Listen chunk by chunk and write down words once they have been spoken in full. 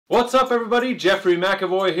What's up everybody, Jeffrey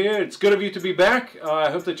McAvoy here. It's good of you to be back.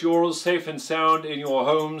 I hope that you're all safe and sound in your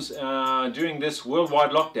homes during this worldwide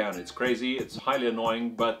lockdown. It's crazy, it's highly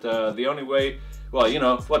annoying, but the only way, well, you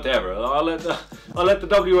know, whatever. I'll let the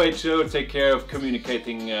WHO take care of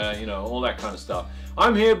communicating, you know, all that kind of stuff.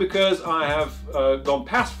 I'm here because I have gone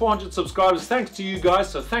past 400 subscribers thanks to you guys,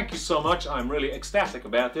 so thank you so much. I'm really ecstatic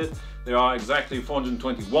about it. There are exactly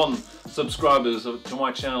 421 subscribers to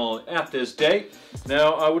my channel at this day.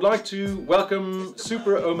 Now I would like to welcome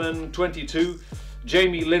Super Omen 22,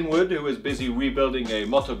 Jamie Linwood, who is busy rebuilding a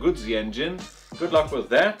Moto Guzzi engine. Good luck with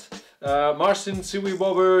that. Marcin Sui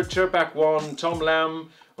Bobber, Chirpak 1, Tom Lam,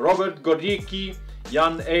 Robert Godicki,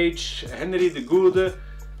 Jan H, Henry de Goede,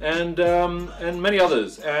 and many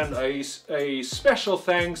others. And a special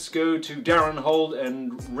thanks go to Darren Holt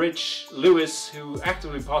and Rich Lewis, who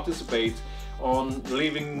actively participate on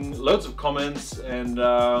leaving loads of comments and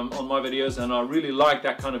on my videos, and I really like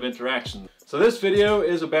that kind of interaction. So this video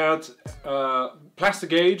is about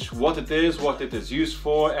Plastigauge, what it is used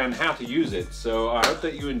for, and how to use it. So I hope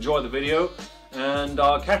that you enjoy the video, and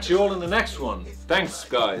I'll catch you all in the next one. Thanks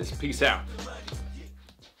guys, peace out.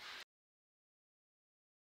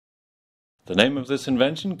 The name of this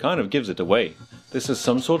invention kind of gives it away. This is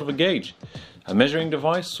some sort of a gauge, a measuring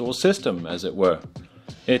device or system as it were.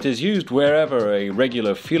 It is used wherever a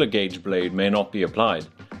regular feeler gauge blade may not be applied.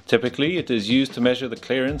 Typically it is used to measure the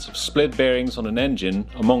clearance of split bearings on an engine,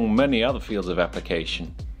 among many other fields of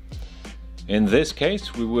application. In this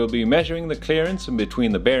case we will be measuring the clearance in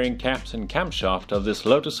between the bearing caps and camshaft of this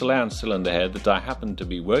Lotus Elan cylinder head that I happen to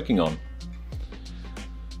be working on.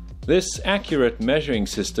 This accurate measuring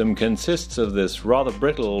system consists of this rather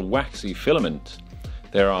brittle waxy filament.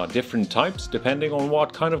 There are different types depending on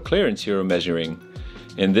what kind of clearance you are measuring.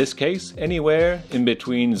 In this case, anywhere in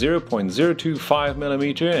between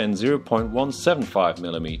 0.025mm and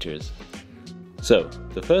 0.175mm. So,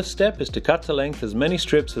 the first step is to cut to length as many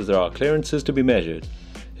strips as there are clearances to be measured.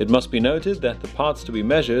 It must be noted that the parts to be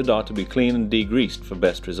measured are to be clean and degreased for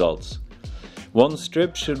best results. One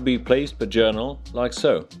strip should be placed per journal, like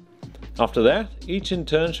so. After that, each in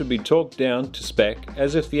turn should be torqued down to spec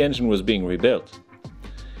as if the engine was being rebuilt.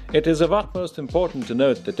 It is of utmost importance to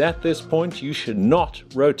note that at this point you should not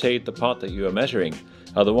rotate the part that you are measuring,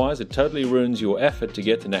 otherwise it totally ruins your effort to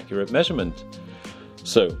get an accurate measurement.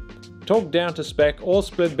 So, torque down to spec all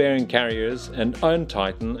split bearing carriers and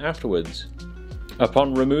untighten afterwards.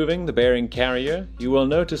 Upon removing the bearing carrier, you will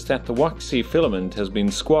notice that the waxy filament has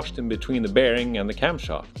been squashed in between the bearing and the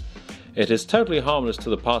camshaft. It is totally harmless to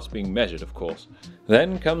the parts being measured, of course.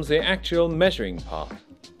 Then comes the actual measuring part.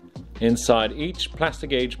 Inside each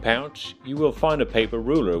Plastigauge pouch you will find a paper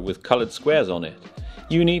ruler with colored squares on it.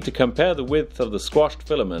 You need to compare the width of the squashed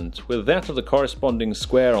filament with that of the corresponding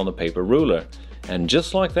square on the paper ruler, and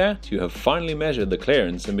just like that you have finally measured the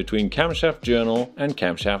clearance in between camshaft journal and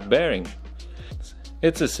camshaft bearing.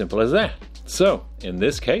 It's as simple as that. So, in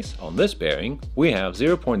this case, on this bearing, we have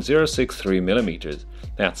 0.063mm.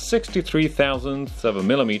 That's 63 thousandths of a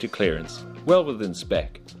millimeter clearance, well within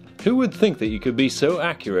spec. Who would think that you could be so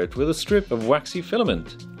accurate with a strip of waxy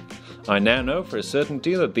filament? I now know for a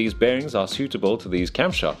certainty that these bearings are suitable to these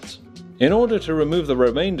camshafts. In order to remove the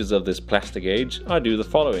remainders of this Plastigauge, I do the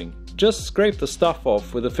following. Just scrape the stuff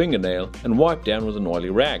off with a fingernail and wipe down with an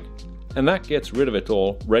oily rag. And that gets rid of it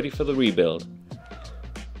all, ready for the rebuild.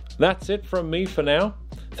 That's it from me for now.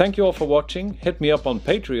 Thank you all for watching. Hit me up on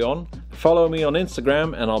Patreon, follow me on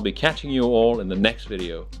Instagram, and I'll be catching you all in the next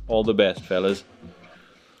video. All the best, fellas.